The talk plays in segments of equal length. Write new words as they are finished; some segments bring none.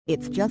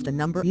It's just a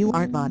number. You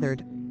aren't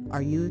bothered,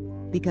 are you,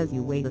 because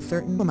you weigh a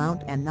certain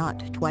amount and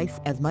not twice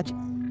as much?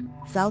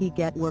 So you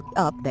get worked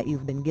up that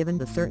you've been given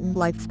a certain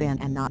lifespan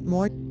and not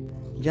more?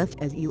 Just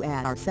as you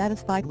are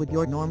satisfied with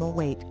your normal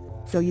weight,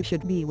 so you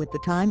should be with the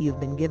time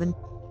you've been given.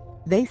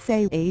 They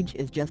say age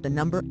is just a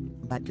number,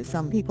 but to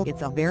some people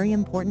it's a very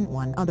important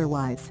one.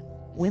 Otherwise,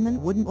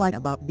 women wouldn't lie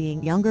about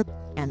being younger,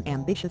 and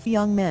ambitious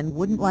young men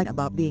wouldn't lie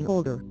about being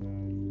older.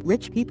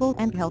 Rich people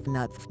and health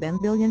nuts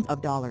spend billions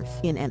of dollars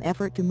in an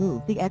effort to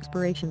move the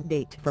expiration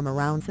date from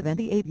around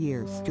 78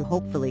 years to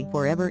hopefully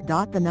forever.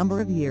 The number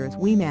of years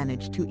we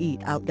manage to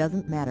eat out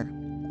doesn't matter,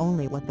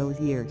 only what those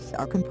years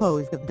are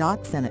composed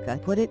of. Seneca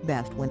put it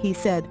best when he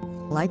said,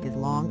 "Life is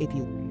long if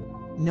you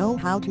know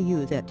how to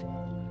use it."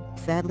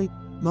 Sadly,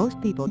 most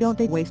people don't.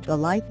 They waste a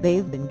life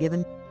they've been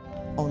given.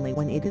 Only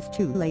when it is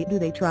too late do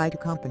they try to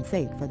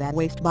compensate for that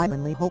waste by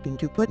only hoping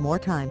to put more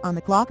time on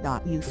the clock.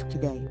 Use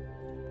today.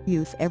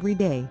 Use every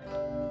day.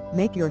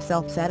 Make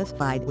yourself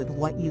satisfied with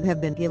what you have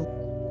been given.